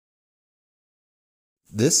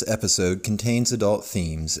This episode contains adult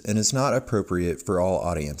themes and is not appropriate for all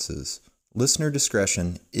audiences. Listener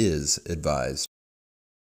discretion is advised.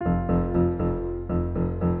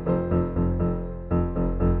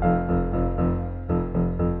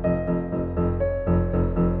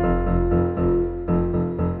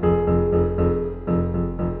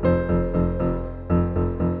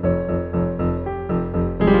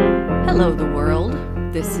 Hello, the world.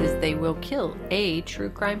 This is They Will Kill, a true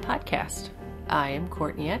crime podcast. I am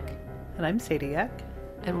Courtney Eck. And I'm Sadie Eck.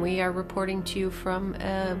 And we are reporting to you from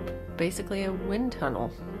basically a wind tunnel.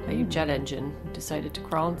 A jet engine decided to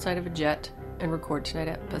crawl inside of a jet and record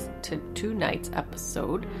tonight's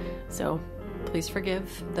episode. So please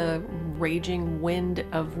forgive the raging wind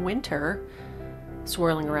of winter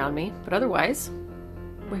swirling around me. But otherwise,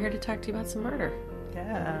 we're here to talk to you about some murder.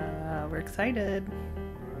 Yeah, we're excited.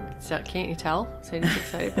 So, can't you tell? Sadie's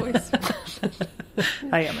excited voice.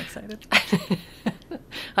 I am excited.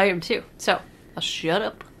 I am too. So, I'll shut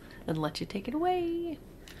up and let you take it away.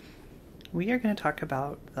 We are going to talk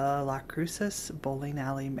about the Las Cruces Bowling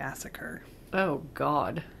Alley Massacre. Oh,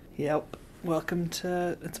 God. Yep. Welcome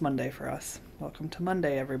to... It's Monday for us. Welcome to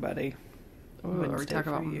Monday, everybody. Ooh, are we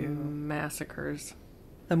talking about massacres?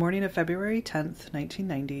 The morning of February 10th,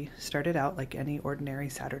 1990 started out like any ordinary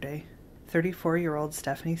Saturday. 34-year-old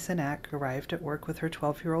Stephanie Sinak arrived at work with her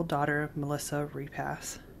 12-year-old daughter, Melissa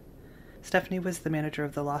Repass. Stephanie was the manager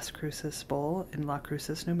of the Las Cruces Bowl in Las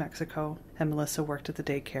Cruces, New Mexico, and Melissa worked at the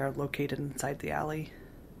daycare located inside the alley.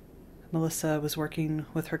 Melissa was working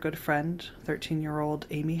with her good friend, 13-year-old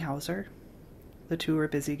Amy Hauser. The two were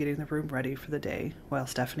busy getting the room ready for the day, while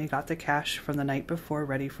Stephanie got the cash from the night before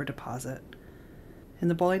ready for deposit. In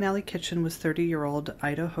the bowling alley kitchen was 30-year-old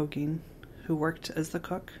Ida Hoaging, who worked as the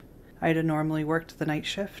cook. Ida normally worked the night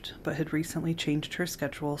shift, but had recently changed her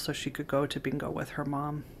schedule so she could go to bingo with her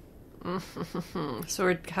mom. So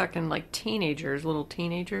we're talking like teenagers, little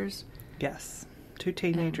teenagers? Yes. 2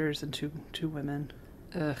 teenagers and two women.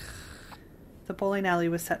 Ugh. The bowling alley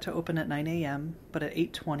was set to open at 9 a.m., but at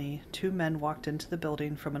 8:20, 2 men walked into the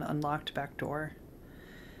building from an unlocked back door.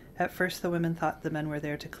 At first, the women thought the men were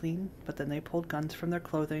there to clean, but then they pulled guns from their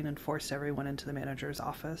clothing and forced everyone into the manager's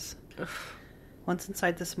office. Ugh. Once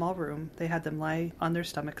inside the small room, they had them lie on their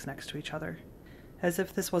stomachs next to each other. As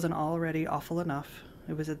if this wasn't already awful enough,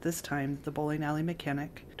 it was at this time the bowling alley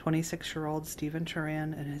mechanic, 26-year-old Stephen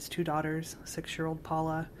Turan, and his 2 daughters, 6-year-old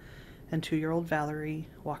Paula and 2-year-old Valerie,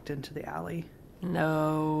 walked into the alley.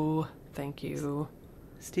 No, thank you.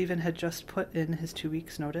 Stephen had just put in his 2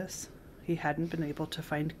 weeks' notice. He hadn't been able to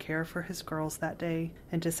find care for his girls that day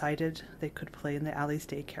and decided they could play in the alley's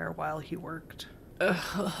daycare while he worked.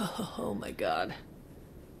 Oh my God.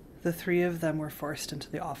 The 3 of them were forced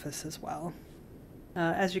into the office as well.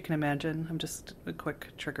 As you can imagine, just a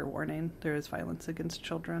quick trigger warning, there is violence against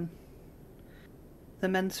children. The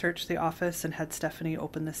men searched the office and had Stephanie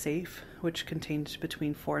open the safe, which contained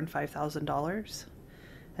between $4,000 and $5,000,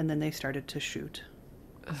 and then they started to shoot.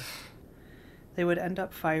 Ugh. They would end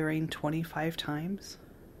up firing 25 times.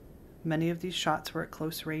 Many of these shots were at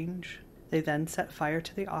close range. They then set fire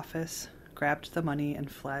to the office, grabbed the money, and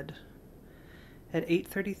fled. At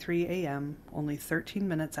 8:33 a.m., only 13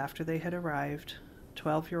 minutes after they had arrived,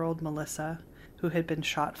 12-year-old Melissa, who had been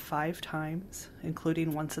shot 5 times,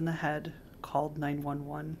 including once in the head, called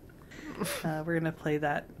 911. We're going to play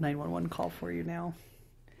that 911 call for you now.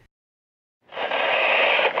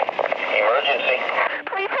 Emergency.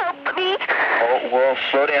 Please help me. Oh, well,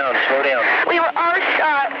 slow down. We were all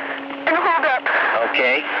shot and hold up.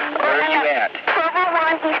 Okay. Where are you at?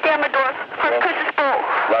 1201 East Amador, Las Cruces Bowl.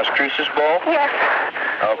 Las Cruces Bowl? Yes.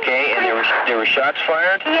 Okay, and there were shots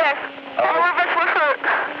fired? Yes. Oh. All of us were hurt.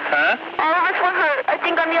 Huh? All of us were hurt. I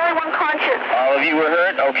think I'm the only one conscious. All of you were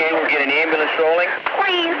hurt? Okay, we'll get an ambulance rolling.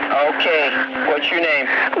 Please. Okay. What's your name?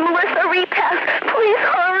 Melissa Repass. Please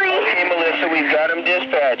hurry. Okay, Melissa, we've got them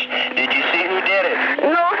dispatched. Did you see who did it?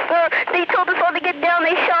 No, sir. They told us all to get down.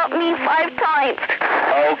 They shot me 5 times.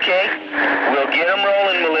 Okay. We'll get them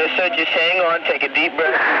rolling, Melissa. Just hang on. Take a deep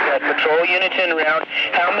breath. We've got patrol units in route.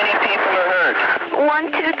 How many people are hurt?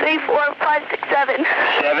 1, 2, 3, 4, 5, 6, 7.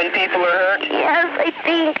 7 people are hurt? Yes, I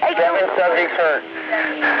think. 7 subjects hurt.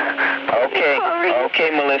 Okay. Sorry. Okay,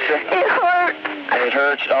 Melissa. It hurts. It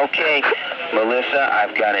hurts. Okay. Melissa,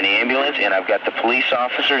 I've got an ambulance and I've got the police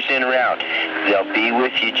officers en route. They'll be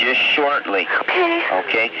with you just shortly. Okay.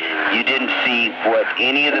 Okay? You didn't see what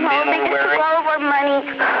any of the men they were just wearing? took all of our money.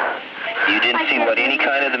 You didn't see what any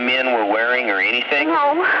kind of the men were wearing or anything?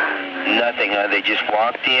 No. Nothing, huh? They just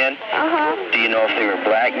walked in? Uh-huh. Do you know if they were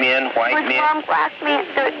black men, white With men? one black man.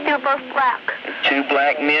 They're both black. 2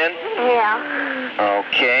 black men? Yeah.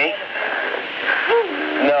 Okay.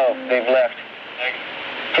 we've left.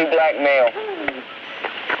 2 black male.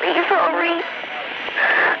 Please hurry.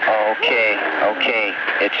 Okay.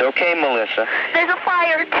 It's okay, Melissa. There's a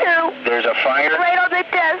fire, too. There's a fire? Right on the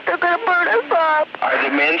desk. They're going to burn us up. Are the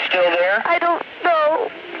men still there? I don't know.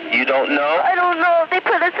 You don't know? I don't know. They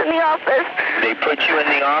put us in the office. They put you in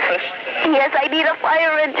the office? Yes, I need a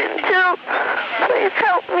fire engine, too. Please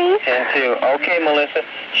help me. 10-2. Okay, Melissa.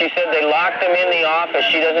 She said they locked them in the office.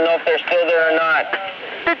 She doesn't know if they're still there or not.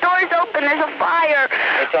 The door's open. There's a fire.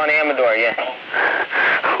 It's on Amador, yeah.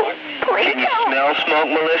 Please Can you help. smell smoke,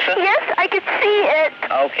 Melissa? Yes, I can see it.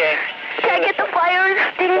 Okay. Can I get the fire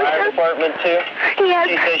extinguisher? Fire department, too? Yes.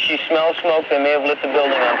 She says she smells smoke. They may have lit the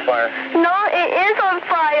building on fire. No, it is on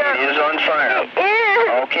fire. It is on fire. It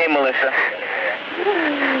is. Okay, Melissa.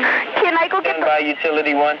 Can I go get Stand the... by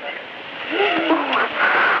utility 1.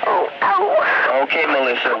 Oh, ow. Okay,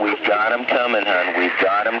 Melissa, we've got them coming, hon. We've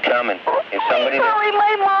got them coming. Is somebody there? Probably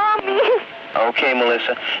my mommy. Okay,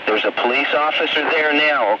 Melissa. There's a police officer there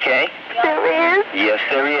now, okay? There is? Yes,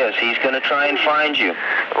 there is. He's going to try and find you.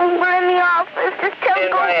 We're in the office. Just tell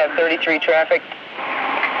Stand me. by at 33 traffic.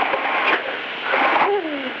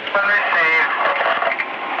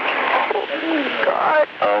 God,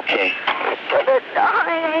 Okay. I'm gonna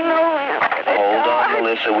die. I know I'm gonna Hold die. on,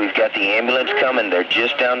 Melissa. We've got the ambulance coming. They're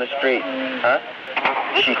just down the street. Huh?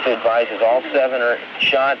 She advises all 7 are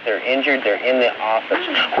shot. They're injured. They're in the office.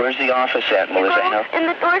 Where's the office at, You Melissa? go in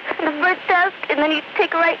the door, in the front desk, and then you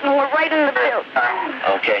take a right, and we're right in the building.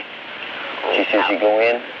 Okay. She says you go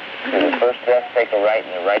in to the first desk, take a right,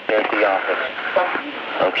 and they're right there at the office.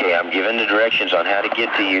 Okay, I'm giving the directions on how to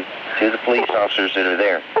get to you, to the police officers that are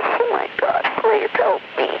there. Oh, my God. Please help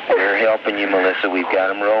me. We're helping you, Melissa. We've got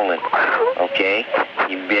them rolling. Okay?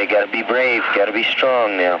 You got to be brave. Got to be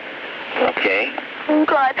strong now. Okay? Oh,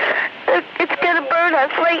 God. It's going to burn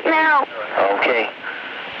us right now. Okay.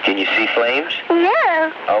 Can you see flames?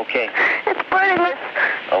 Yeah. Okay. It's burning us.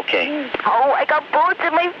 Okay. Oh, I got bullets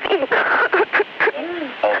in my feet.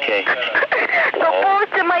 Okay. The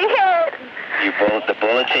bullets in my head. The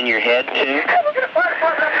bullets in your head, too?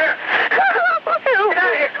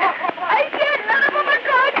 I can't. None of them are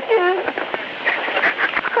talking.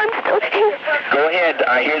 I'm still here. Go ahead.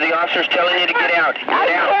 I hear the officers telling you to get out. Get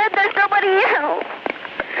I out. can't. There's nobody else.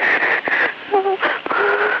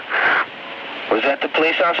 Was that the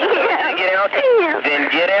police officer telling you to get out? Yeah. Then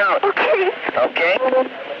get out. Okay. Okay?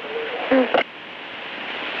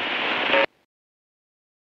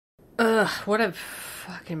 Ugh, what a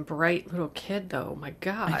fucking bright little kid, though. My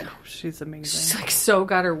God. I know, she's amazing. She's like so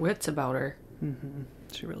got her wits about her. Mm-hmm.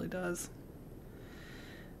 She really does.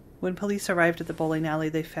 When police arrived at the bowling alley,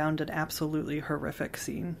 they found an absolutely horrific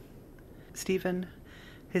scene. Stephen,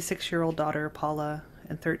 his 6-year-old daughter, Paula,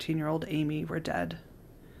 and 13-year-old Amy were dead.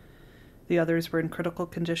 The others were in critical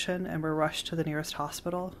condition and were rushed to the nearest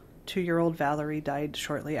hospital. 2-year-old Valerie died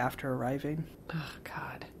shortly after arriving. Oh,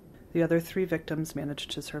 God. The other 3 victims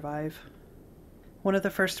managed to survive. One of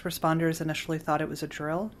the first responders initially thought it was a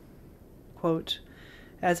drill. Quote,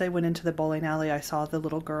 "As I went into the bowling alley, I saw the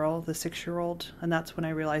little girl, the 6-year-old, and that's when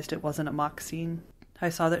I realized it wasn't a mock scene. I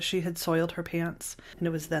saw that she had soiled her pants, and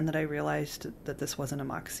it was then that I realized that this wasn't a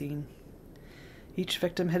mock scene. Each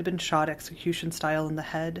victim had been shot execution style in the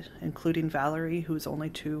head, including Valerie, who was only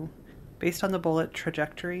 2. Based on the bullet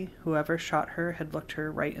trajectory, whoever shot her had looked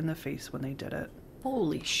her right in the face when they did it.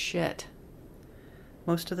 Holy shit.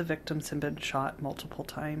 Most of the victims had been shot multiple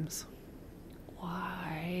times."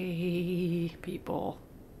 Why, people?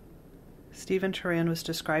 Stephen Turan was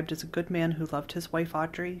described as a good man who loved his wife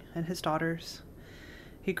Audrey and his daughters.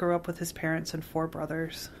 He grew up with his parents and 4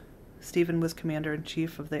 brothers. Stephen was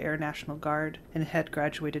Commander-in-Chief of the Air National Guard and had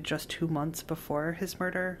graduated just 2 months before his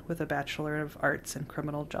murder with a Bachelor of Arts in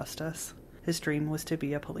Criminal Justice. His dream was to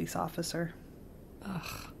be a police officer.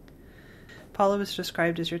 Ugh. Paula was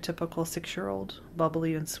described as your typical 6-year-old,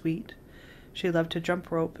 bubbly and sweet. She loved to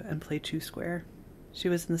jump rope and play 2-square. She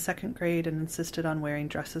was in the 2nd grade and insisted on wearing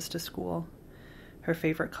dresses to school. Her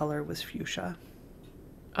favorite color was fuchsia.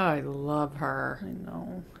 I love her. I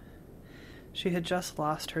know. She had just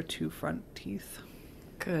lost her 2 front teeth.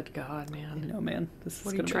 Good God, I man. know, man. This is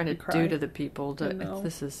What are you gonna trying make to me cry. do to the people? I know.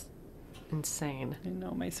 This is insane. I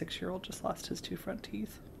know, my 6-year-old just lost his 2 front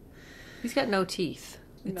teeth. He's got no teeth.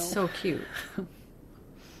 It's No. so cute.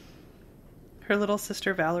 Her little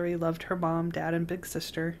sister Valerie loved her mom, dad, and big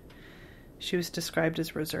sister. She was described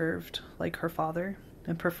as reserved, like her father,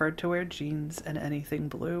 and preferred to wear jeans and anything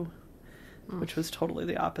blue, which was totally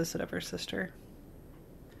the opposite of her sister.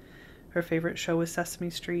 Her favorite show was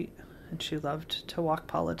Sesame Street, and she loved to walk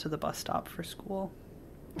Paula to the bus stop for school.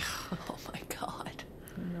 Oh my God.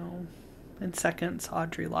 I know. In seconds,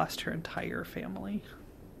 Audrey lost her entire family.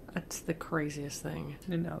 That's the craziest thing.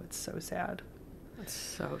 I know, it's so sad. It's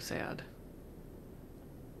so sad.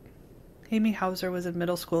 Amy Hauser was in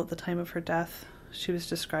middle school at the time of her death. She was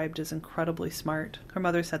described as incredibly smart. Her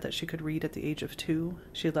mother said that she could read at the age of 2.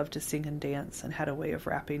 She loved to sing and dance and had a way of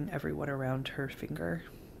wrapping everyone around her finger.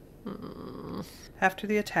 After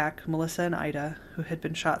the attack, Melissa and Ida, who had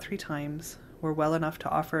been shot 3 times, were well enough to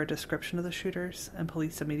offer a description of the shooters, and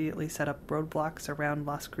police immediately set up roadblocks around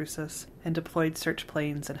Las Cruces and deployed search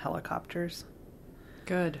planes and helicopters.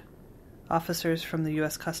 Good. Officers from the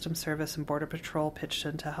U.S. Customs Service and Border Patrol pitched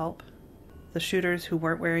in to help. The shooters, who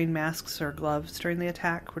weren't wearing masks or gloves during the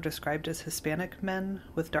attack, were described as Hispanic men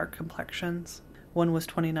with dark complexions. One was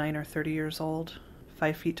 29 or 30 years old,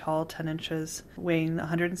 5 feet tall, 10 inches, weighing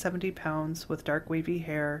 170 pounds, with dark wavy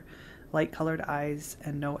hair, light-colored eyes,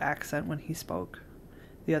 and no accent when he spoke.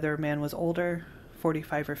 The other man was older,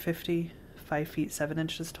 45 or 50, 5 feet 7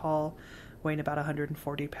 inches tall, weighing about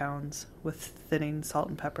 140 pounds, with thinning salt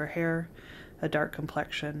and pepper hair, a dark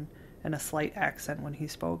complexion, and a slight accent when he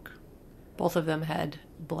spoke. Both of them had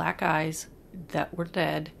black eyes that were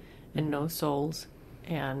dead and no souls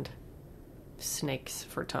and snakes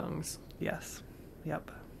for tongues. Yes. Yep.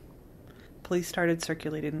 Police started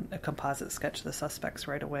circulating a composite sketch of the suspects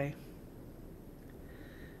right away.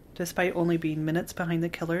 Despite only being minutes behind the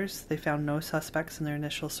killers, they found no suspects in their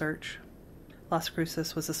initial search. Las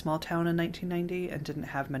Cruces was a small town in 1990 and didn't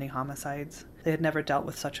have many homicides. They had never dealt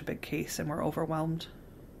with such a big case and were overwhelmed.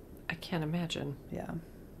 I can't imagine. Yeah.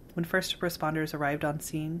 When first responders arrived on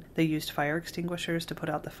scene, they used fire extinguishers to put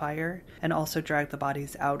out the fire and also dragged the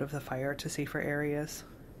bodies out of the fire to safer areas.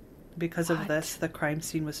 Because of this, the crime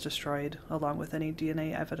scene was destroyed, along with any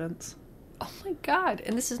DNA evidence. Oh my god.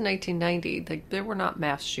 And this is 1990. Like, there were not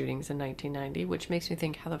mass shootings in 1990, which makes me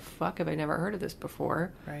think, how the fuck have I never heard of this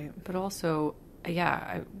before? Right. But also,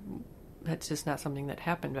 yeah, that's just not something that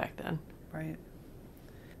happened back then. Right.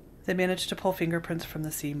 They managed to pull fingerprints from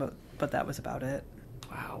the scene, but that was about it.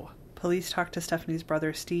 Wow. Police talked to Stephanie's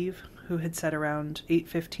brother, Steve, who had said around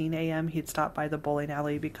 8:15 a.m. he'd stopped by the bowling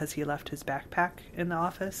alley because he left his backpack in the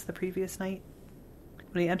office the previous night.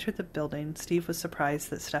 When he entered the building, Steve was surprised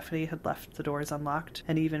that Stephanie had left the doors unlocked,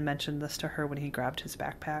 and even mentioned this to her when he grabbed his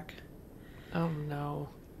backpack. Oh, no.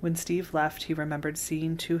 When Steve left, he remembered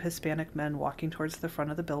seeing 2 Hispanic men walking towards the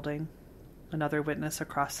front of the building. Another witness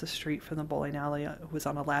across the street from the bowling alley was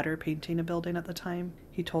on a ladder painting a building at the time.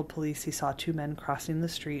 He told police he saw 2 men crossing the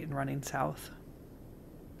street and running south.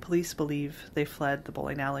 Police believe they fled the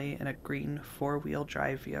bowling alley in a green 4-wheel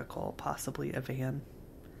drive vehicle, possibly a van.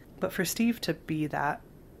 But for Steve to be that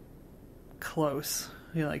close,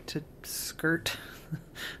 like to skirt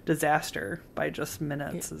disaster by just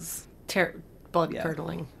minutes is...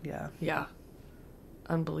 blood-curdling. Yeah. Yeah.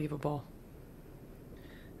 Unbelievable.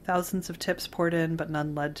 Thousands of tips poured in, but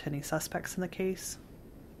none led to any suspects in the case.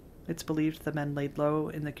 It's believed the men laid low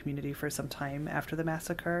in the community for some time after the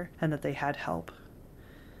massacre, and that they had help.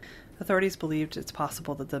 Authorities believed it's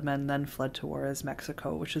possible that the men then fled to Juarez,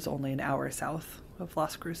 Mexico, which is only an hour south of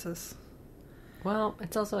Las Cruces. Well,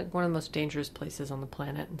 it's also like one of the most dangerous places on the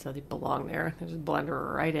planet, and so they belong there. They just blend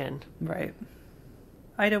right in. Right.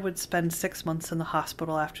 Ida would spend 6 months in the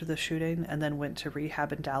hospital after the shooting and then went to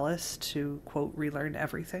rehab in Dallas to, quote, relearn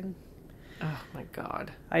everything. Oh, my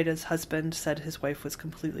God. Ida's husband said his wife was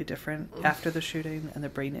completely different after the shooting, and the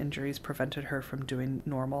brain injuries prevented her from doing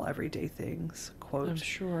normal, everyday things. Quote, I'm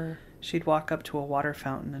sure. She'd walk up to a water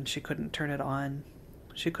fountain and she couldn't turn it on.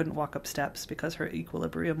 She couldn't walk up steps because her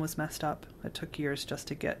equilibrium was messed up. It took years just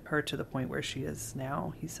to get her to the point where she is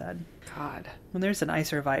now, he said. God. When there's an I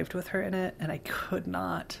Survived with her in it, and I could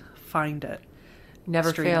not find it. Never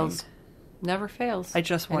streaming. fails. Never fails. I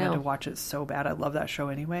just wanted to watch it so bad. I love that show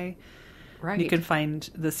anyway. Right. You can find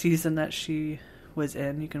the season that she was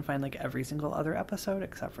in. You can find like every single other episode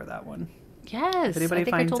except for that one. Yes. If anybody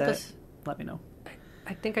finds it, let me know.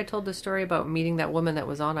 I think I told the story about meeting that woman that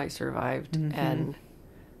was on I Survived, and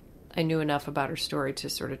I knew enough about her story to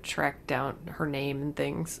sort of track down her name and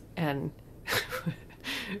things, and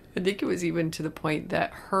I think it was even to the point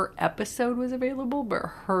that her episode was available, but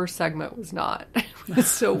her segment was not. It was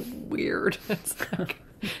so weird. It's like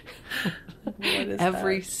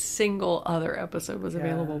every single other episode was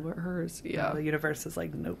available, but hers, yeah. The universe is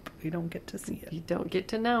like, nope, you don't get to see it. You don't get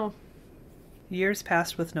to know. Years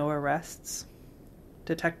passed with no arrests.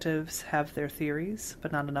 Detectives have their theories,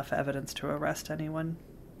 but not enough evidence to arrest anyone.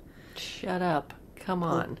 Shut up. Come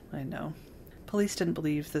on. I know. Police didn't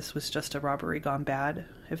believe this was just a robbery gone bad.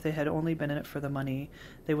 If they had only been in it for the money,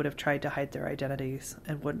 they would have tried to hide their identities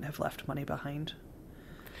and wouldn't have left money behind.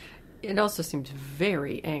 It also seems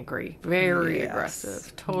very angry, very Yes.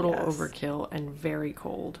 aggressive, total Yes. overkill, and very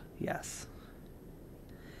cold. Yes.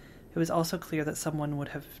 It was also clear that someone would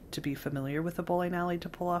have to be familiar with the bowling alley to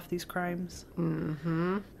pull off these crimes.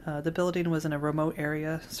 Mm-hmm. The building was in a remote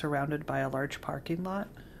area surrounded by a large parking lot.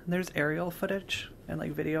 And there's aerial footage and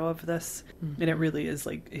like video of this. And it really is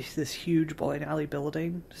like this huge bowling alley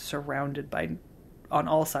building surrounded by, on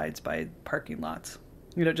all sides, by parking lots.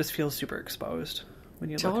 You know, it just feels super exposed when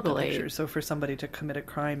you look at the pictures. So for somebody to commit a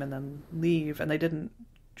crime and then leave, and they didn't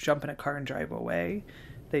jump in a car and drive away,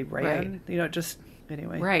 they ran. Right. You know, just...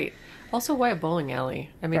 Anyway. Right. Also, why a bowling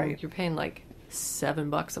alley? I mean, Right. you're paying like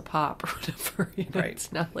 $7 a pop or whatever. You know? Right.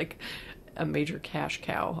 It's not like a major cash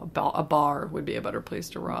cow. A bar would be a better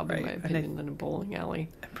place to rob, in Right. my And opinion, than a bowling alley.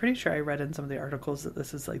 I'm pretty sure I read in some of the articles that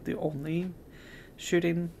this is like the only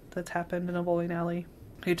shooting that's happened in a bowling alley.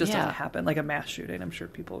 It just doesn't happen. Like a mass shooting, I'm sure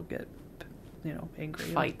people get, you know, angry.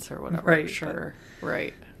 Fights or whatever. Right, Sure.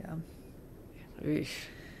 Right. Yeah. Eesh.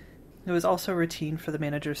 It was also routine for the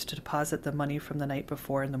managers to deposit the money from the night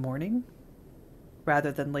before in the morning,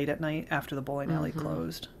 rather than late at night after the bowling alley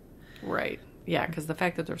closed. Right. Yeah, because the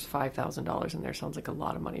fact that there's $5,000 in there sounds like a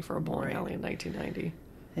lot of money for a bowling alley in 1990.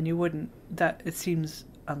 And you wouldn't... That it seems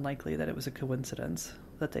unlikely that it was a coincidence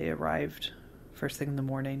that they arrived first thing in the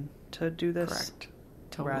morning to do this. Correct.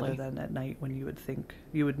 Totally. Rather than at night when you would think...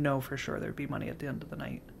 You would know for sure there'd be money at the end of the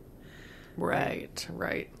night. Right.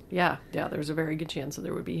 Yeah, there's a very good chance that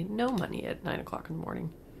there would be no money at 9 o'clock in the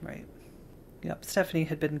morning. Right. Yep. Stephanie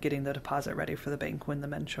had been getting the deposit ready for the bank when the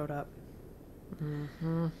men showed up.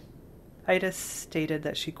 Mm-hmm. Ida stated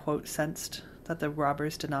that she, quote, sensed that the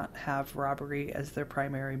robbers did not have robbery as their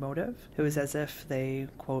primary motive. It was as if they,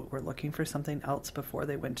 quote, were looking for something else before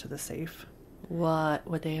they went to the safe. What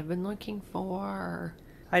would they have been looking for?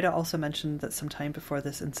 Ida also mentioned that sometime before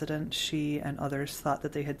this incident, she and others thought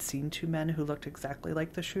that they had seen two men who looked exactly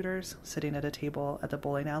like the shooters sitting at a table at the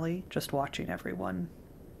bowling alley, just watching everyone.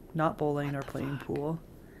 Not bowling or playing pool.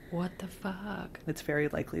 What the fuck? It's very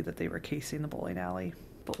likely that they were casing the bowling alley.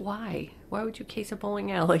 But why? Why would you case a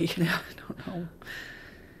bowling alley? I don't know.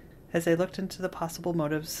 As they looked into the possible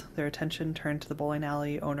motives, their attention turned to the bowling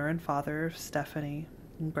alley owner and father of Stephanie,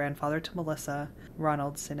 and grandfather to Melissa,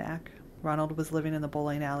 Ronald Sinak. Ronald was living in the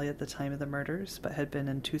bowling alley at the time of the murders, but had been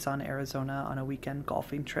in Tucson, Arizona on a weekend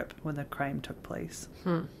golfing trip when the crime took place.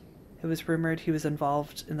 It was rumored he was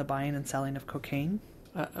involved in the buying and selling of cocaine.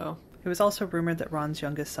 Uh-oh. It was also rumored that Ron's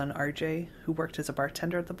youngest son, RJ, who worked as a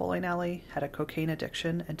bartender at the bowling alley, had a cocaine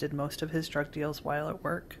addiction and did most of his drug deals while at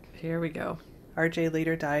work. Here we go. RJ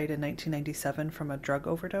later died in 1997 from a drug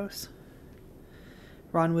overdose.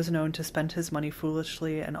 Ron was known to spend his money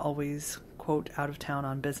foolishly and always, quote, out of town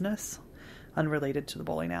on business, unrelated to the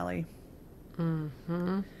bowling alley.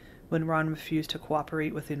 Mm-hmm. When Ron refused to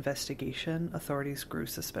cooperate with the investigation, authorities grew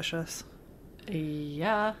suspicious.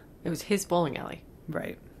 Yeah. It was his bowling alley.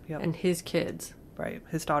 Right. Yep. And his kids. Right.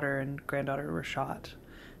 His daughter and granddaughter were shot.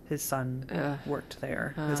 His son worked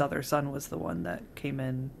there. His other son was the one that came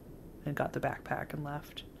in and got the backpack and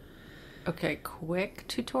left. Okay, quick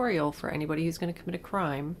tutorial for anybody who's going to commit a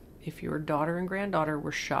crime. If your daughter and granddaughter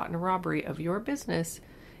were shot in a robbery of your business,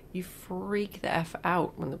 you freak the F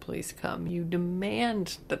out when the police come. You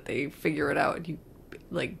demand that they figure it out. You,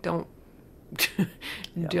 like, don't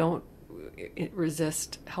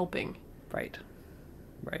resist helping. Right.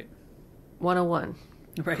 101.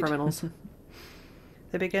 Right. Criminals.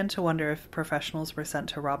 They began to wonder if professionals were sent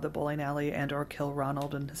to rob the bowling alley and or kill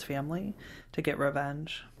Ronald and his family to get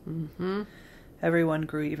revenge. Mm-hmm. Everyone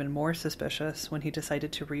grew even more suspicious when he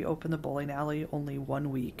decided to reopen the bowling alley only 1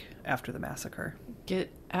 week after the massacre.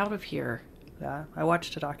 Get out of here. Yeah, I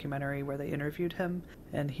watched a documentary where they interviewed him,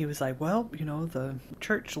 and he was like, well, you know, the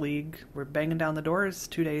church league were banging down the doors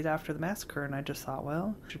 2 days after the massacre, and I just thought,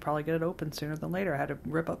 well, I should probably get it open sooner than later. I had to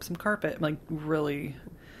rip up some carpet. Like, really...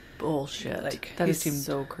 Bullshit. Like, that he is seemed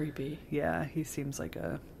so creepy. Yeah, he seems like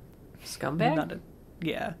a... Scumbag?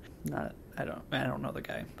 I don't know the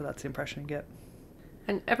guy, but that's the impression you get.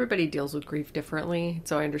 And everybody deals with grief differently,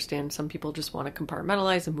 so I understand some people just want to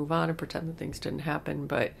compartmentalize and move on and pretend that things didn't happen,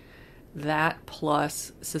 but that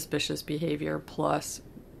plus suspicious behavior plus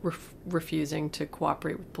refusing to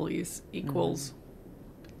cooperate with police equals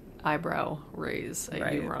eyebrow raise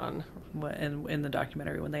at you, Ron. And in the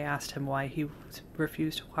documentary, when they asked him why he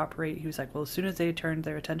refused to cooperate, he was like, well, as soon as they turned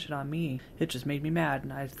their attention on me, it just made me mad,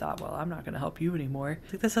 and I thought, well, I'm not going to help you anymore.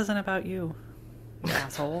 Like, this isn't about you,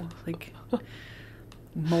 asshole. Like,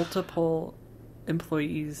 multiple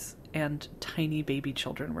employees and tiny baby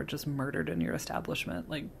children were just murdered in your establishment.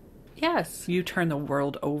 Like, yes, you turn the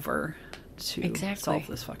world over to solve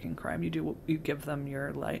this fucking crime. You give them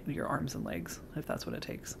your arms and legs, if that's what it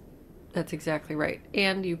takes. That's exactly right.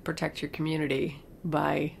 And you protect your community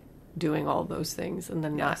by doing all those things and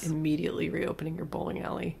then not immediately reopening your bowling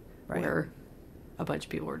alley where a bunch of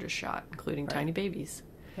people were just shot, including tiny babies.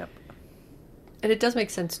 Yep. And it does make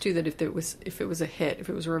sense too that if it was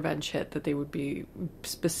a revenge hit, that they would be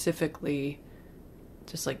specifically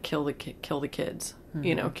just like kill the kids, kill the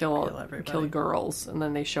girls, and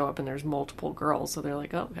then they show up and there's multiple girls, so they're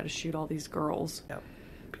like, oh, got to shoot all these girls. Yep.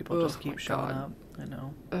 People just keep showing up. I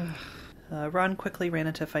know. Ron quickly ran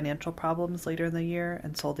into financial problems later in the year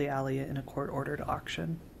and sold the alley in a court-ordered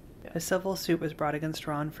auction. A civil suit was brought against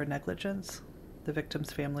Ron for negligence. The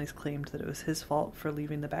victims' families claimed that it was his fault for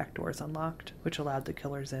leaving the back doors unlocked, which allowed the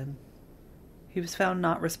killers in. He was found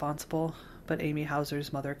not responsible, but Amy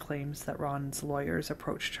Hauser's mother claims that Ron's lawyers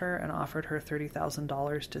approached her and offered her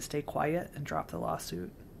 $30,000 to stay quiet and drop the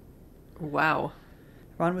lawsuit. Wow.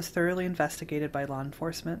 Ron was thoroughly investigated by law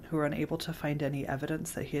enforcement, who were unable to find any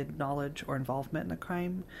evidence that he had knowledge or involvement in a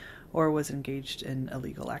crime or was engaged in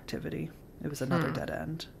illegal activity. It was another dead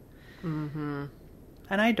end. Mm-hmm.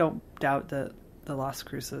 And I don't doubt that the Las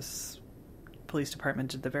Cruces Police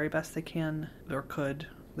Department did the very best they can, or could.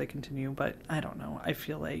 They continue, but I don't know. I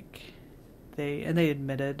feel like they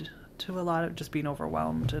admitted to a lot of just being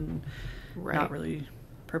overwhelmed and not really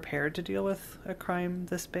prepared to deal with a crime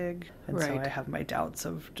this big. And so I have my doubts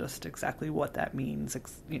of just exactly what that means.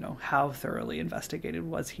 How thoroughly investigated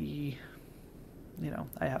was he?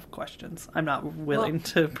 I have questions. I'm not willing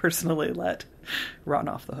to personally let Ron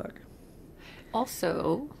off the hook.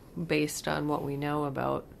 Also, based on what we know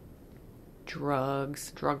about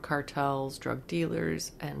drugs, drug cartels, drug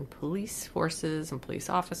dealers, and police forces and police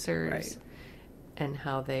officers, and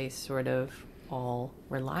how they sort of all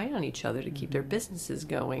rely on each other to keep their businesses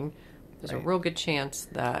going, there's a real good chance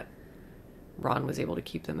that Ron was able to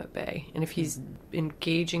keep them at bay. And if he's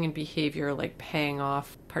engaging in behavior like paying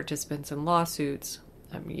off participants in lawsuits,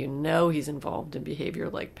 he's involved in behavior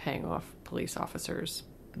like paying off police officers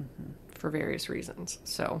for various reasons.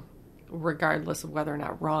 So regardless of whether or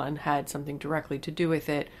not Ron had something directly to do with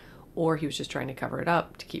it, or he was just trying to cover it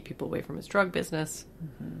up to keep people away from his drug business,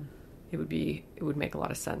 it would make a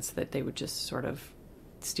lot of sense that they would just sort of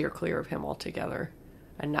steer clear of him altogether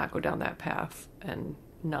and not go down that path and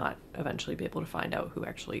not eventually be able to find out who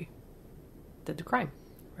actually did the crime.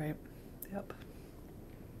 Right. Yep.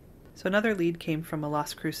 So another lead came from a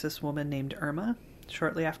Las Cruces woman named Irma.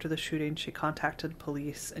 Shortly after the shooting, she contacted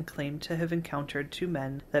police and claimed to have encountered two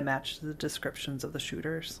men that matched the descriptions of the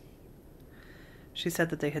shooters. She said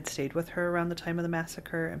that they had stayed with her around the time of the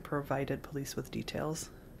massacre and provided police with details.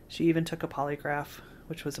 She even took a polygraph,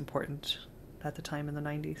 which was important at the time in the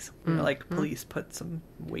 90s. Police put some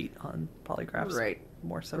weight on polygraphs.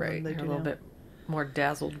 More so than they do now. A little bit more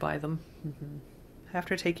dazzled by them.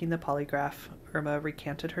 After taking the polygraph, Irma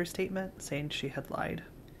recanted her statement, saying she had lied.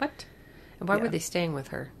 What? And why were they staying with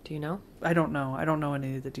her? Do you know? I don't know. I don't know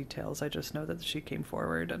any of the details. I just know that she came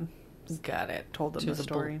forward and told them the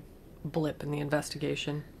story. Blip in the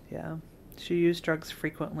investigation. Yeah. She used drugs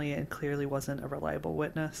frequently and clearly wasn't a reliable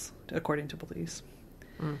witness, according to police.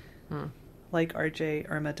 Like RJ,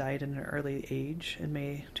 Irma died in an early age in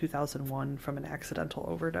May 2001 from an accidental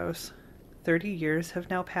overdose. 30 years have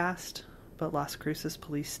now passed, but Las Cruces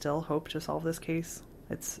police still hope to solve this case.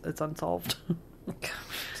 It's unsolved.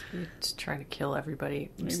 Just trying to kill everybody,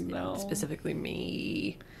 specifically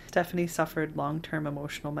me. Stephanie suffered long-term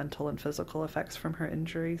emotional, mental, and physical effects from her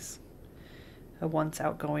injuries. A once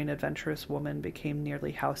outgoing, adventurous woman became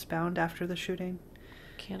nearly housebound after the shooting.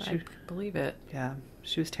 I believe it. Yeah.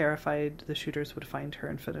 She was terrified the shooters would find her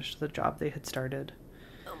and finish the job they had started.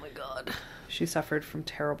 Oh my God. She suffered from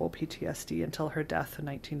terrible PTSD until her death in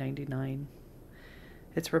 1999.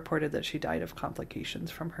 It's reported that she died of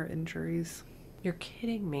complications from her injuries. You're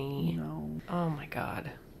kidding me. No. Oh my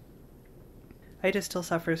God. Ida still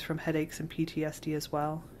suffers from headaches and PTSD as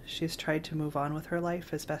well. She has tried to move on with her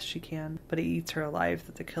life as best she can, but it eats her alive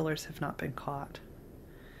that the killers have not been caught.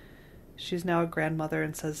 She's now a grandmother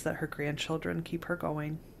and says that her grandchildren keep her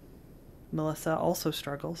going. Melissa also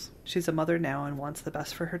struggles. She's a mother now and wants the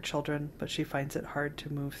best for her children, but she finds it hard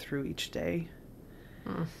to move through each day.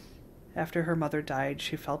 After her mother died,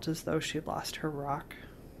 she felt as though she had lost her rock.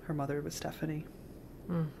 Her mother was Stephanie.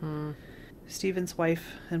 Stephen's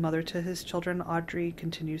wife and mother to his children, Audrey,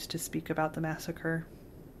 continues to speak about the massacre.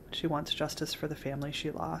 She wants justice for the family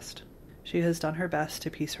she lost. She has done her best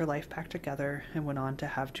to piece her life back together and went on to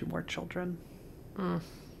have 2 more children.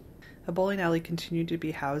 A bowling alley continued to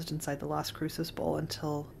be housed inside the Las Cruces Bowl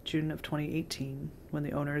until June of 2018, when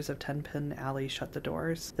the owners of 10 Pin Alley shut the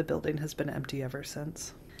doors. The building has been empty ever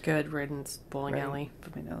since. Good riddance, bowling alley.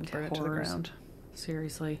 I know, burn it to the ground.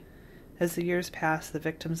 Seriously. As the years pass, the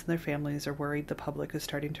victims and their families are worried the public is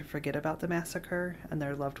starting to forget about the massacre and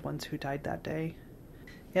their loved ones who died that day.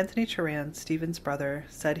 Anthony Turan, Stephen's brother,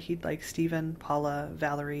 said he'd like Stephen, Paula,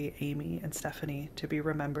 Valerie, Amy, and Stephanie to be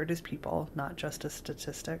remembered as people, not just a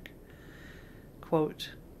statistic.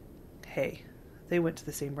 Quote, "Hey, they went to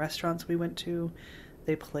the same restaurants we went to,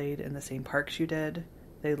 they played in the same parks you did,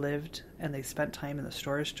 they lived and they spent time in the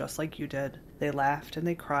stores just like you did, they laughed and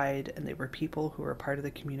they cried, and they were people who were part of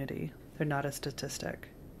the community. They're not a statistic.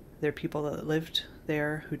 They're people that lived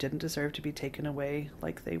there who didn't deserve to be taken away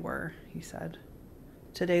like they were," he said.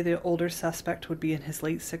 Today, the older suspect would be in his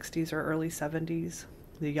late 60s or early 70s.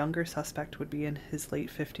 The younger suspect would be in his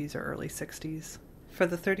late 50s or early 60s. For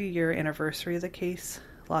the 30-year anniversary of the case,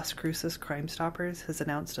 Las Cruces Crime Stoppers has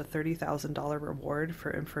announced a $30,000 reward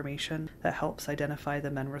for information that helps identify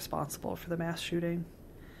the men responsible for the mass shooting.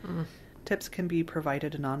 Tips can be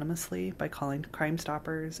provided anonymously by calling Crime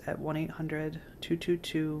Stoppers at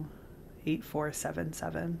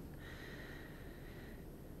 1-800-222-8477.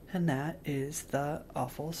 And that is the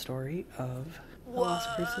awful story of the Las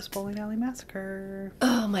Cruces Bowling Alley Massacre.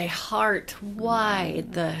 Oh, my heart. Why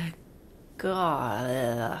the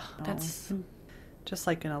God? That's... Just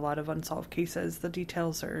like in a lot of unsolved cases, the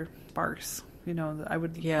details are sparse. You know, I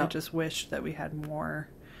just wish that we had more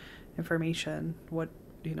information.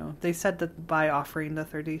 They said that by offering the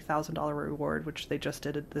 $30,000 reward, which they just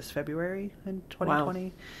did this February in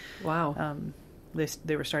 2020. Wow.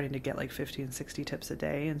 They were starting to get like 50 and 60 tips a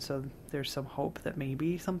day, and so there's some hope that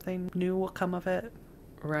maybe something new will come of it.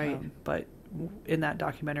 Right. But in that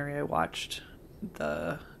documentary I watched,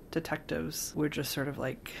 the detectives were just sort of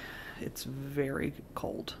like, it's very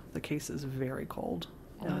cold. The case is very cold.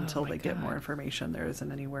 And until they get more information, there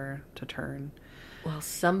isn't anywhere to turn. Well,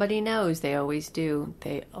 somebody knows. They always do.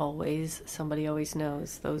 Somebody always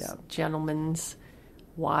knows. Those gentlemen's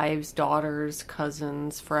wives, daughters,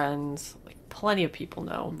 cousins, friends, like plenty of people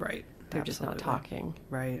know. Right. They're just not talking.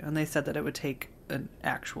 Right. And they said that it would take an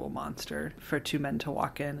actual monster for two men to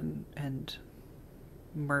walk in and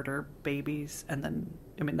murder babies, and then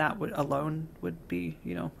that would alone would be,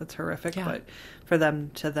 that's horrific. But for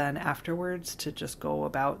them to then afterwards to just go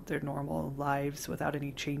about their normal lives without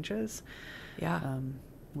any changes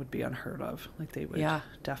would be unheard of. Like they would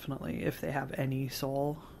definitely, if they have any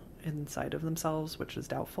soul inside of themselves, which is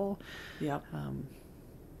doubtful,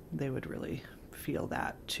 they would really feel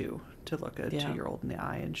that too, to look a 2-year-old in the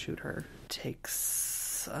eye and shoot her.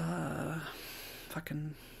 Takes a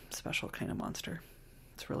fucking special kind of monster.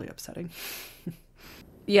 It's really upsetting.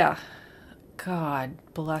 Yeah. God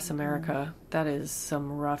bless America. That is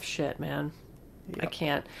some rough shit, man. Yep. I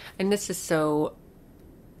can't. And this is so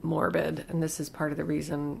morbid, and this is part of the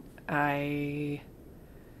reason I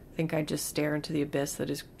think I just stare into the abyss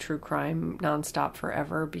that is true crime nonstop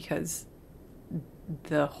forever, because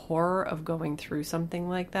the horror of going through something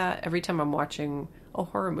like that, every time I'm watching a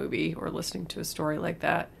horror movie or listening to a story like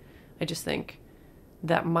that, I just think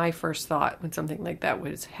that my first thought when something like that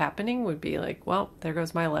was happening would be like, well, there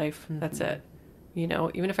goes my life. Mm-hmm. That's it.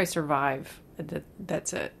 Even if I survive,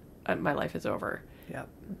 that's it. My life is over. Yep.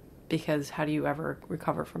 Because how do you ever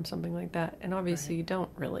recover from something like that? And obviously you don't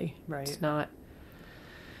really. Right. It's not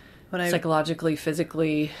psychologically,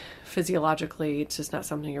 physically, physiologically, it's just not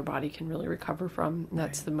something your body can really recover from. And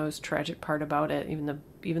that's the most tragic part about it.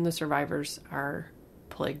 Even the survivors are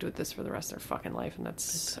plagued with this for the rest of their fucking life, and that's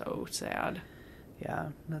so sad. Yeah,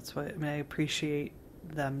 that's what I appreciate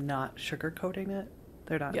them not sugarcoating it.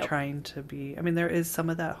 They're not trying to be. There is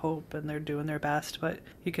some of that hope, and they're doing their best, but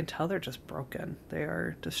you can tell they're just broken. They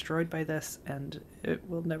are destroyed by this, and it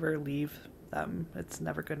will never leave them. It's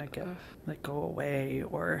never going to go away,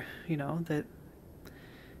 or that.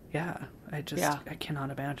 Yeah, I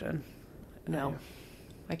cannot imagine. No,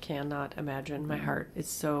 I cannot imagine. My heart is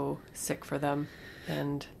so sick for them,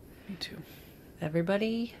 and me too.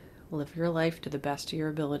 Everybody, live your life to the best of your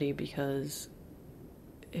ability, because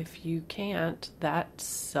if you can't, that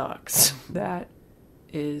sucks. That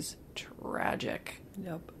is tragic.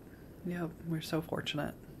 Yep. We're so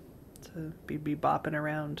fortunate to be bopping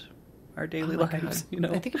around our daily lives.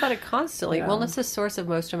 I think about it constantly. Yeah. Wellness is the source of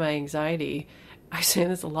most of my anxiety. I say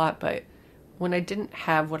this a lot, but when I didn't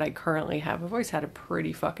have what I currently have, I've always had a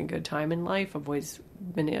pretty fucking good time in life. I've always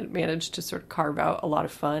managed to sort of carve out a lot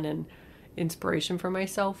of fun and inspiration for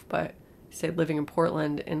myself, but say living in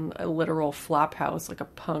Portland in a literal flop house, like a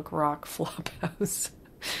punk rock flop house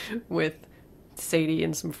with Sadie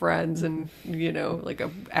and some friends and, you know, like a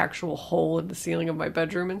actual hole in the ceiling of my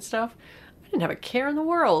bedroom and stuff. I didn't have a care in the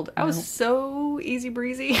world. I was so easy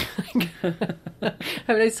breezy. I mean,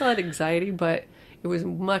 I still had anxiety, but it was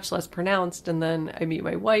much less pronounced. And then I meet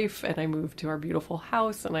my wife and I moved to our beautiful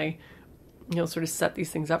house and I, you know, sort of set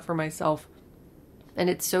these things up for myself. And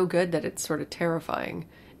it's so good that it's sort of terrifying.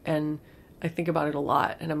 And I think about it a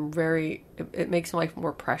lot, and it makes life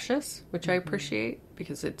more precious, which I appreciate,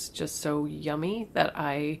 because it's just so yummy that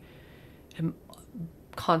I am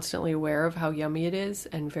constantly aware of how yummy it is,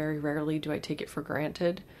 and very rarely do I take it for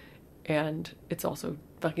granted. And it's also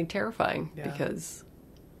fucking terrifying because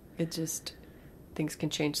it just, things can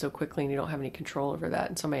change so quickly and you don't have any control over that.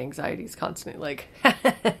 And so my anxiety is constantly like,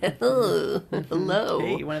 hello.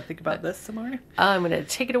 Hey, you want to think about this some more? I'm going to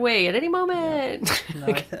take it away at any moment. Yeah.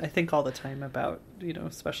 No, I think all the time about, you know,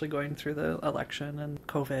 especially going through the election and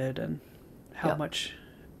COVID and how much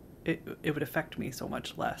it would affect me so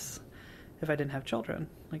much less if I didn't have children.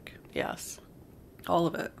 Like, yes, all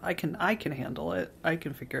of it. I can handle it. I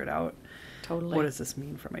can figure it out. Totally. What does this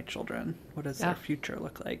mean for my children? What does their future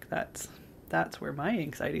look like? That's where my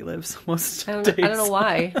anxiety lives most days. I don't know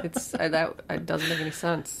why. It doesn't make any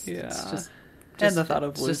sense. Yeah. It's just and the thought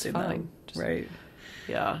of losing them. Just, right.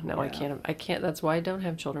 Yeah. No, yeah. I can't. That's why I don't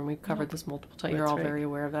have children. We've covered this multiple times. You're all very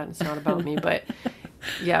aware of that. It's not about me, but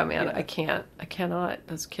yeah, man, I cannot.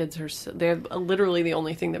 Those kids they're literally the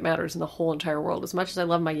only thing that matters in the whole entire world. As much as I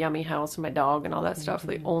love my yummy house and my dog and all that stuff,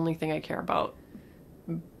 the only thing I care about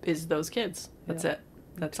is those kids. That's it.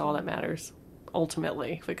 That's all that matters.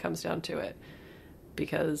 Ultimately, if it comes down to it,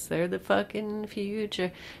 because they're the fucking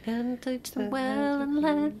future, and teach them well and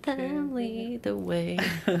let them lead the way.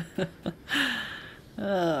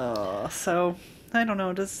 Oh, so I don't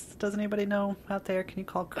know. Does anybody know out there? Can you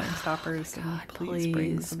call Crime Stoppers and please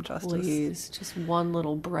bring some justice? Please, just one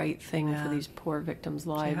little bright thing for these poor victims'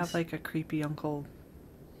 lives. Do you have like a creepy Uncle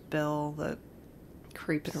Bill that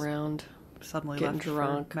creeping around, suddenly getting left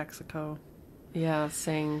drunk, for Mexico? Yeah,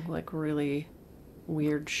 saying like really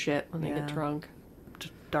weird shit when they get drunk.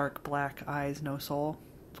 Just dark black eyes, no soul.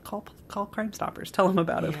 Call Crime Stoppers. Tell them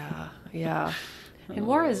about it. Yeah. And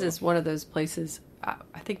Juarez is one of those places.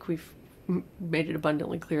 I think we've made it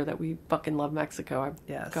abundantly clear that we fucking love Mexico.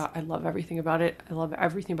 I love everything about it. I love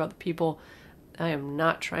everything about the people. I am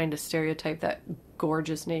not trying to stereotype that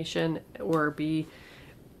gorgeous nation or be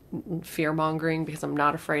fear-mongering, because I'm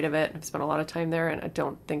not afraid of it. I've spent a lot of time there, and I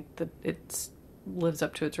don't think that it lives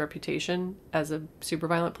up to its reputation as a super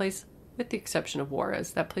violent place, with the exception of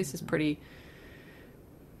Juarez. That place is pretty...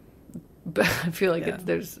 But I feel like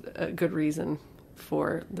there's a good reason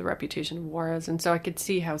for the reputation of Juarez, and so I could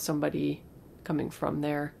see how somebody coming from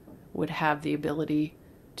there would have the ability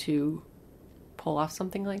to pull off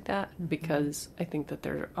something like that, because I think that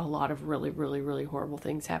there are a lot of really, really, really horrible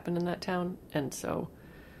things happen in that town, and so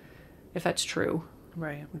if that's true,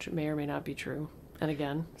 right, which it may or may not be true, and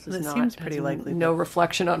again, this is seems pretty likely. No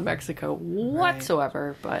reflection on Mexico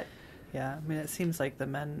whatsoever, but yeah, I mean, it seems like the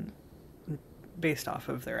men, based off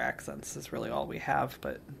of their accents, is really all we have.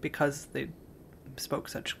 But because they spoke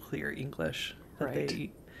such clear English, that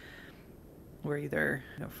they were either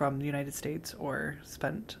from the United States or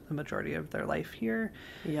spent the majority of their life here,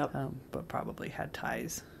 but probably had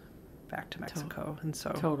ties back to Mexico, and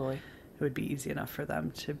so it would be easy enough for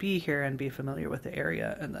them to be here and be familiar with the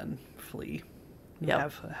area and then flee and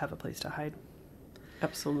have a place to hide.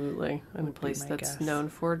 Absolutely. And a place that's known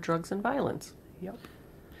for drugs and violence. Yep.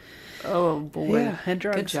 Oh boy. Yeah, and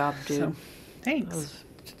drugs. Good job, dude. So, thanks.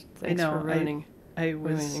 Thanks for ruining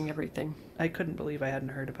ruining everything. I couldn't believe I hadn't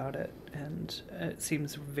heard about it, and it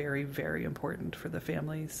seems very, very important for the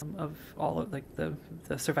families of all of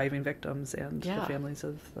the surviving victims and the families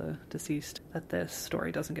of the deceased that this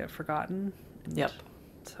story doesn't get forgotten. And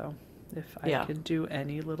so if I could do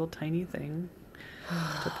any little tiny thing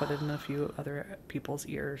to put it in a few other people's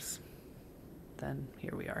ears, then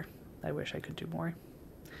here we are. I wish I could do more.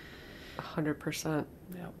 100%.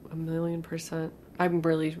 Yeah, 1,000,000%. I'm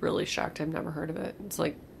really, really shocked. I've never heard of it. It's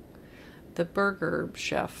like the burger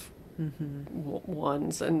chef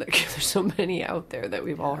ones, and there's so many out there that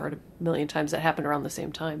we've all heard a million times that happened around the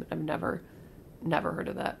same time. I've never heard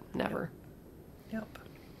of that. Never. Yep.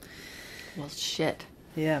 Well, shit.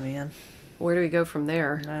 Yeah, man. Where do we go from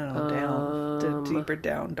there? I don't know. Down, deeper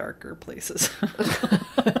down, darker places.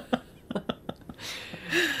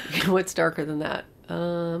 What's darker than that?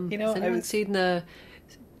 Has anyone seen seen the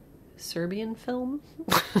Serbian film?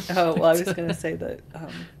 Oh, well, I was going to say that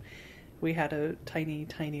we had a tiny,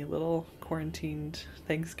 tiny little quarantined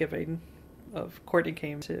Thanksgiving Courtney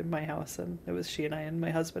came to my house, and it was she and I and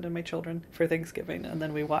my husband and my children for Thanksgiving, and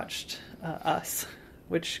then we watched Us,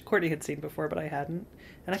 which Courtney had seen before, but I hadn't,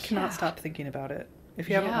 and I cannot stop thinking about it. If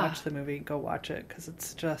you haven't watched the movie, go watch it, because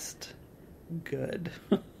it's just good.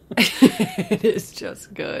 It is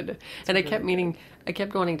just good. And really I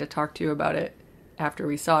kept wanting to talk to you about it after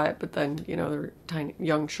we saw it, but then, there were tiny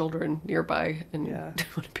young children nearby, and I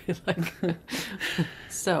want to be like,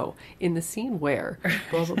 so, in the scene where,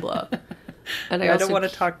 blah, blah, blah. And I don't want to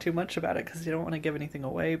talk too much about it, because you don't want to give anything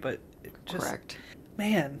away, but it just, correct.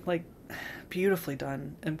 Man, like, beautifully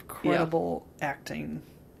done. Incredible acting.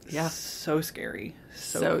 Yeah. So scary.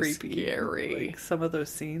 So creepy. Scary. Like, some of those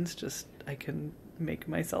scenes, just, I can make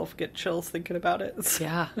myself get chills thinking about it.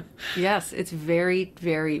 Yeah. Yes, it's very,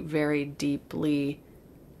 very, very deeply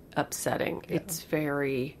upsetting. Yeah. It's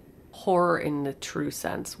very horror in the true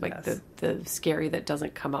sense. Like the scary that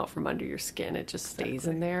doesn't come out from under your skin. It just stays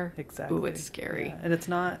in there. Exactly. Ooh, it's scary. Yeah. And it's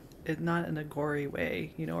not in a gory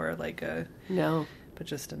way, or like a... No. But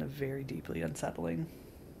just in a very deeply unsettling...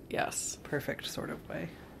 Yes. Perfect sort of way.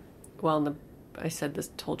 Well, I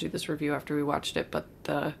told you this review after we watched it, but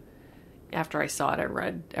after I saw it, I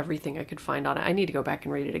read everything I could find on it. I need to go back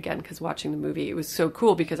and read it again, because watching the movie, it was so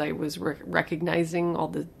cool because I was recognizing all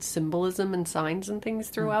the symbolism and signs and things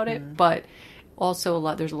throughout it. But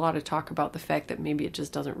also there's a lot of talk about the fact that maybe it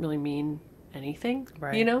just doesn't really mean anything,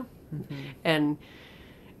 right. Mm-hmm. And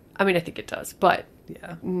I mean, I think it does, but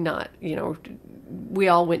not, we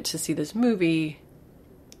all went to see this movie.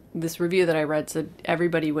 This review that I read said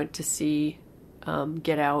everybody went to see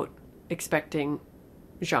Get Out expecting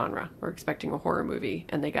genre or expecting a horror movie,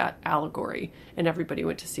 and they got allegory, and everybody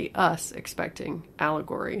went to see Us expecting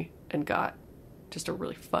allegory and got just a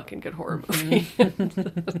really fucking good horror movie.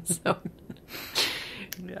 So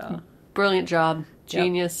brilliant job.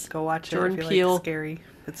 Genius. Go watch Jordan it if you Peele. like scary.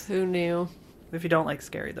 Who knew? If you don't like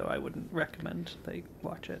scary, though, I wouldn't recommend they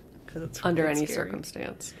watch it, because it's under really any scary.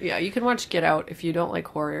 Circumstance. Yeah, you can watch Get Out if you don't like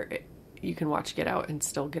horror. You can watch Get Out and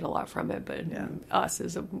still get a lot from it, but Us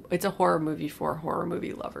it's a horror movie for horror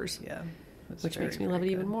movie lovers. Yeah, which makes me love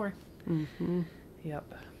it even more. Mm-hmm.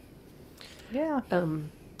 Yep. Yeah.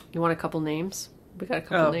 You want a couple names? We got a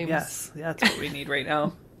couple names. Yes, that's what we need right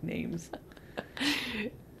now. Names.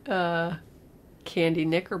 Candy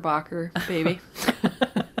Knickerbocker, baby.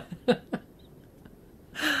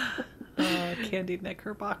 Candy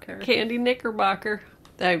Knickerbocker. Candy Knickerbocker.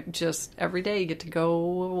 I just, every day you get to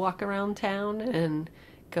go walk around town and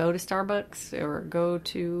go to Starbucks or go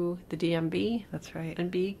to the DMV. That's right.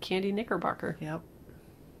 And be Candy Knickerbocker. Yep.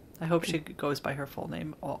 I hope she goes by her full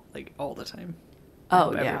name all the time.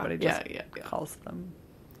 Oh, everybody just yeah. calls them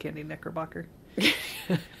Candy Knickerbocker.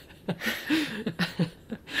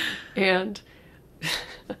 And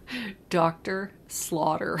Dr.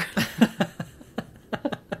 Slaughter.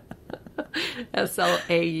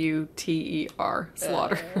 Slauter.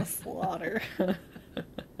 Slaughter. Slaughter.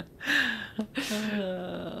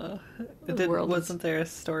 Wasn't there a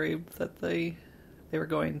story that they were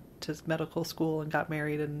going to medical school and got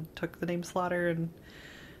married and took the name Slaughter, and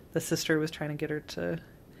the sister was trying to get her to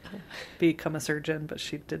become a surgeon, but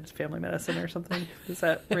she did family medicine or something? Does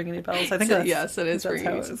that ring any bells? I think yes, it is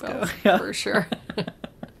ringing some bells for sure.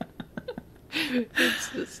 It's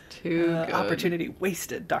just too good. Opportunity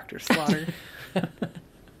wasted, Dr. Slaughter.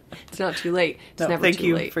 It's not too late. It's never thank too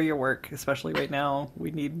you late. for your work, especially right now.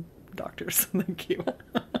 We need doctors. Thank you.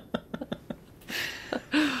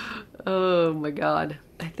 Oh my God.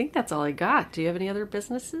 I think that's all I got. Do you have any other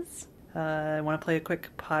businesses? I want to play a quick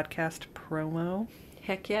podcast promo.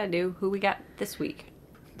 Heck yeah, I do. Who we got this week?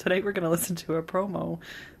 Tonight we're going to listen to a promo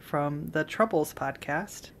from the Troubles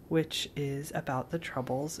podcast, which is about the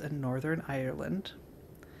Troubles in Northern Ireland.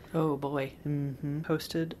 Oh boy. Mm-hmm.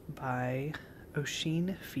 Hosted by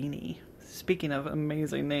Oisin Feeney. Speaking of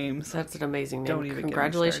amazing names. That's an amazing name. Don't even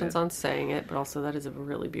Congratulations on saying it, but also that is a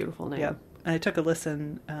really beautiful name. Yeah. I took a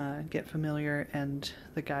listen, get familiar, and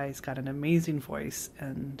the guy's got an amazing voice,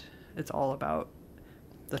 and it's all about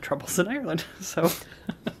the Troubles in Ireland. So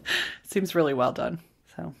it seems really well done.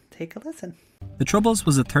 So take a listen. The Troubles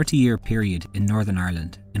was a 30-year period in Northern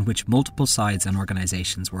Ireland in which multiple sides and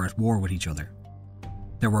organisations were at war with each other.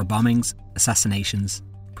 There were bombings, assassinations,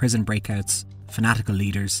 prison breakouts, fanatical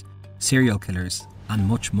leaders, serial killers, and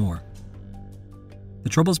much more. The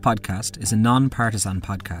Troubles podcast is a non-partisan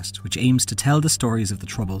podcast which aims to tell the stories of the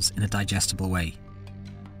Troubles in a digestible way.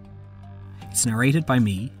 It's narrated by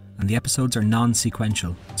me, and the episodes are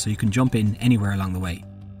non-sequential, so you can jump in anywhere along the way.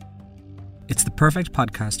 It's the perfect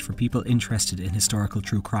podcast for people interested in historical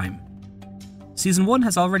true crime. Season 1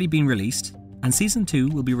 has already been released, and Season 2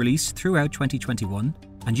 will be released throughout 2021,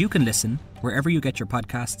 And you can listen wherever you get your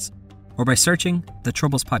podcasts or by searching The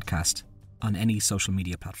Troubles Podcast on any social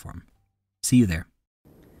media platform. See you there.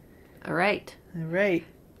 All right. All right.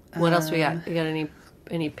 What else we got? We got any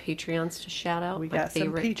Patreons to shout out? We My got some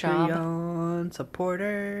favorite job? Patreon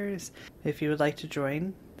supporters. If you would like to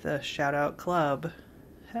join the shout out club,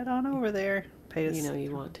 head on over there. Pay us, You know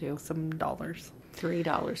you want to. some dollars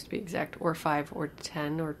 $3 to be exact, or 5 or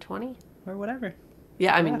 10 or 20. or whatever.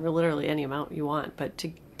 Yeah, I mean, literally any amount you want. But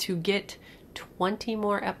to get 20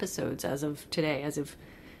 more episodes as of today, as of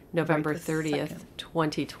November this 30th, second.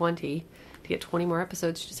 2020, to get 20 more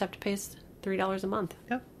episodes, you just have to pay us $3 a month.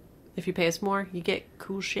 Yep, If you pay us more, you get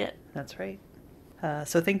cool shit. that's right.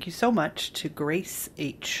 So thank you so much to Grace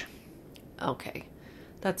H. Okay,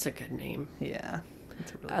 that's a good name. Yeah,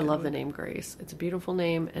 it's a really I good love one. the name Grace. It's a beautiful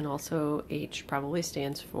name, and also H probably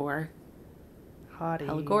stands for Hottie.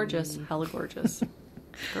 hella gorgeous. Hella gorgeous.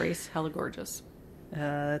 Grace, hella gorgeous.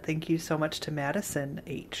 Thank you so much to Madison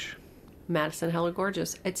H. Madison, hella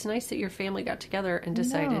gorgeous. It's nice that your family got together and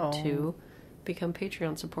decided No. to become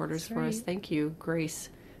Patreon supporters That's for us. right. Thank you, Grace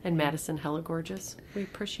and Madison, hella gorgeous. We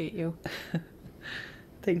appreciate you.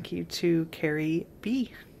 Thank you to Carrie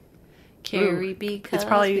B. Carrie, because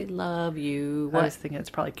probably- we love you. I was What? thinking it's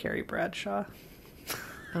probably Carrie Bradshaw.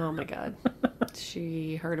 Oh my God.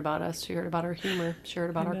 She heard about us. She heard about our humor. She heard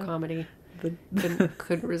about our know. comedy. The,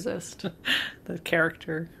 Couldn't resist. the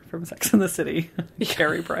character from Sex and the City,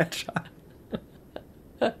 Carrie Bradshaw.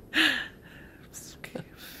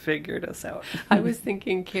 Figured us out. I was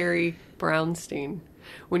thinking Carrie Brownstein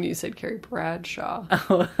when you said Carrie Bradshaw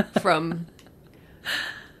from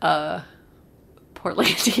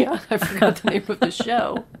Portlandia. I forgot the name of the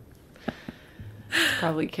show. It's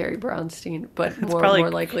probably Carrie Brownstein, but It's more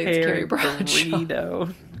likely it's Carrie Bradshaw.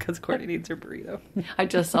 Burrito, because Courtney needs her burrito. I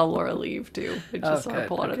just saw Laura leave too. I just saw her good.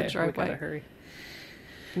 pull out of the Okay, we gotta driveway. hurry.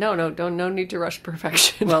 No need to rush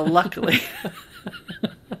perfection. Well, luckily,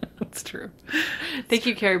 that's true. Thank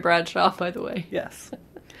you, Carrie Bradshaw, by the way. Yes.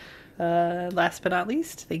 Last but not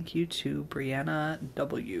least, thank you to Brianna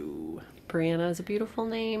W. Brianna is a beautiful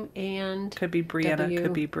name, and Could be Brianna, W.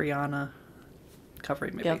 could be Brianna.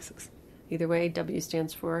 Covering my Yep. bases. Either way, W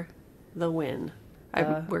stands for the win.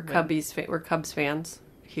 We're win. We're Cubs fans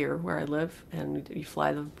here where I live, and you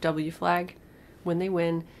fly the W flag when they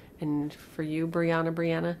win. And for you,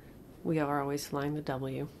 Brianna, we are always flying the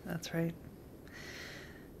W. That's right.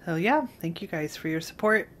 So yeah, thank you guys for your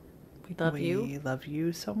support. We love you. We love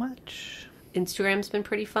you so much. Instagram's been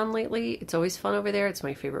pretty fun lately. It's always fun over there. It's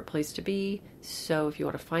my favorite place to be. So if you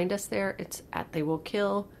want to find us there, it's at They Will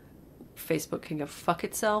Kill. Facebook can go fuck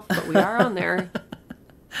itself, but we are on there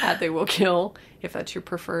at They Will Kill. If that's your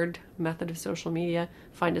preferred method of social media,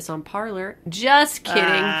 find us on Parler. Just kidding.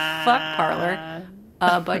 Fuck Parler.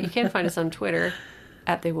 But you can find us on Twitter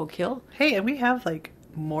at They Will Kill. Hey, and we have like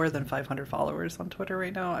more than 500 followers on Twitter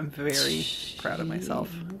right now. I'm very proud of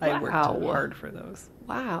myself. I worked Wow. hard for those.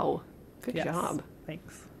 Wow. Good Yes. job.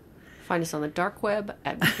 Thanks. Find us on the dark web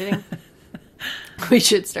at kidding. We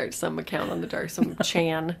should start some account on the dark, some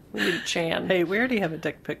Chan. We need a Chan. Hey, we already have a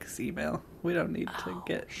dick pics email. We don't need to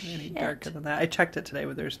get any shit. darker than that. I checked it today,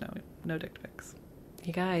 but there's no dick pics.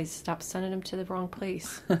 You guys, stop sending them to the wrong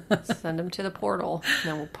place. Send them to the portal,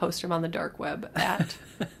 and then we'll post them on the dark web at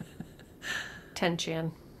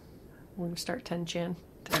 10chan. We're going to start 10chan.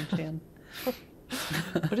 10chan.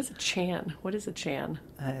 What is a Chan? What is a Chan?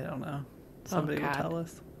 I don't know. Somebody will God. tell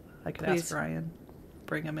us. I could Please. ask Ryan.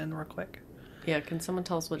 Bring him in real quick. Yeah, can someone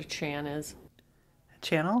tell us what a Chan is?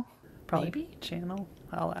 Channel? Probably Maybe. channel.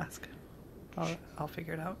 I'll ask. I'll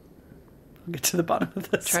figure it out. I'll get to the bottom of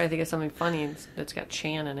this. Try to think of something funny that's got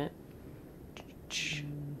Chan in it.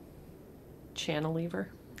 Channel-lever.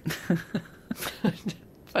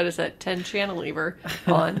 Find us at 10channel-lever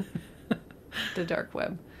on the dark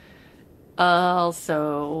web.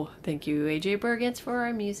 Also, thank you, AJ Bergens, for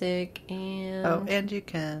our music. And Oh, and you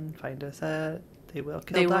can find us at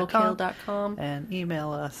theywillkill.com theywillkill.com. and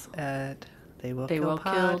email us at They will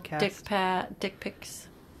kill dick pics.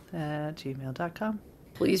 at gmail.com.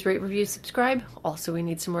 Please rate, review, subscribe. Also, we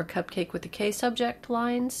need some more cupcake with the K subject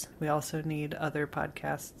lines. We also need other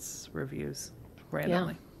podcasts reviews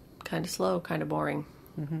randomly. Kind of slow, kind of boring.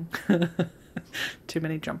 Too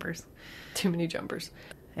many jumpers. Too many jumpers.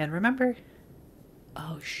 And remember,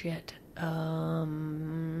 Oh, shit. I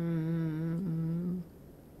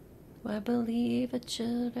believe the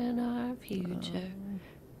children are our future.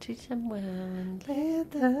 Teach them well and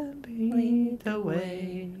Let them lead the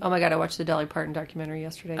way. Oh my God, I watched the Dolly Parton documentary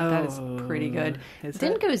yesterday. That is pretty good. Is It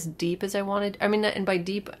didn't it? go as deep as I wanted. I mean, and by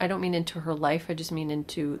deep, I don't mean into her life. I just mean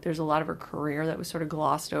into, there's a lot of her career that was sort of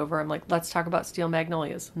glossed over. I'm like, let's talk about Steel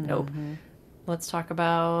Magnolias. Nope. Let's talk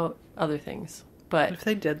about other things. But If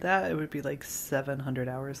they did that, it would be like 700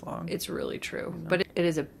 hours long. it's really true. But it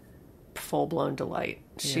is a full-blown delight.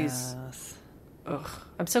 She's, Yes. ugh.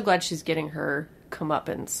 I'm so glad she's getting her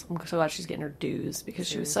comeuppance. I'm so glad she's getting her dues because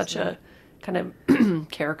she was such a kind of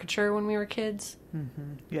caricature when we were kids.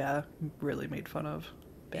 Yeah, really made fun of.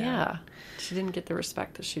 Yeah. She didn't get the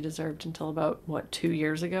respect that she deserved until about, 2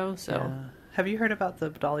 years ago? So, Yeah. Have you heard about the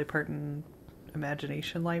Dolly Parton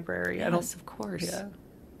Imagination Library? yes, of course. Yeah.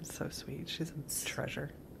 It's so sweet. She's a treasure.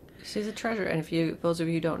 She's a treasure. And those of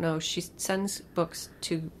you who don't know, she sends books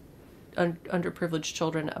to underprivileged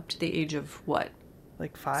children up to the age of what?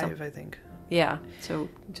 Like 5, I think. Yeah. So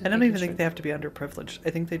I don't even think they have to be underprivileged. I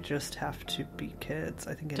think they just have to be kids.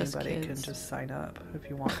 I think Just anybody can kids. just sign up if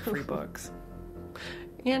you want free books.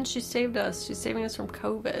 And she saved us. She's saving us from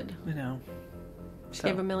COVID. I know. She So-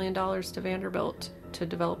 gave $1 million to Vanderbilt to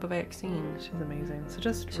develop a vaccine. She's amazing. So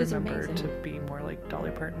just She's remember amazing. to be more like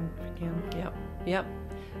Dolly Parton if you can. Yep.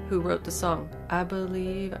 Who wrote the song? I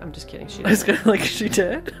believe. I'm just kidding. She I was didn't. gonna like she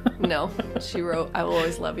did. No, she wrote "I Will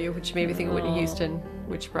Always Love You," which made me think of Whitney Houston,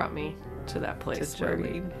 which brought me to that place Just where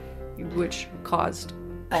joking. which caused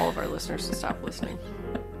all of our listeners to stop listening.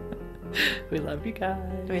 We love you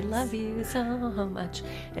guys. We love you so much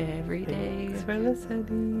every day. Thanks for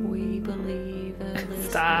listening. We believe the listeners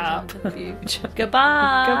Stop. of the future.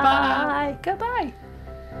 Goodbye. Goodbye. Goodbye.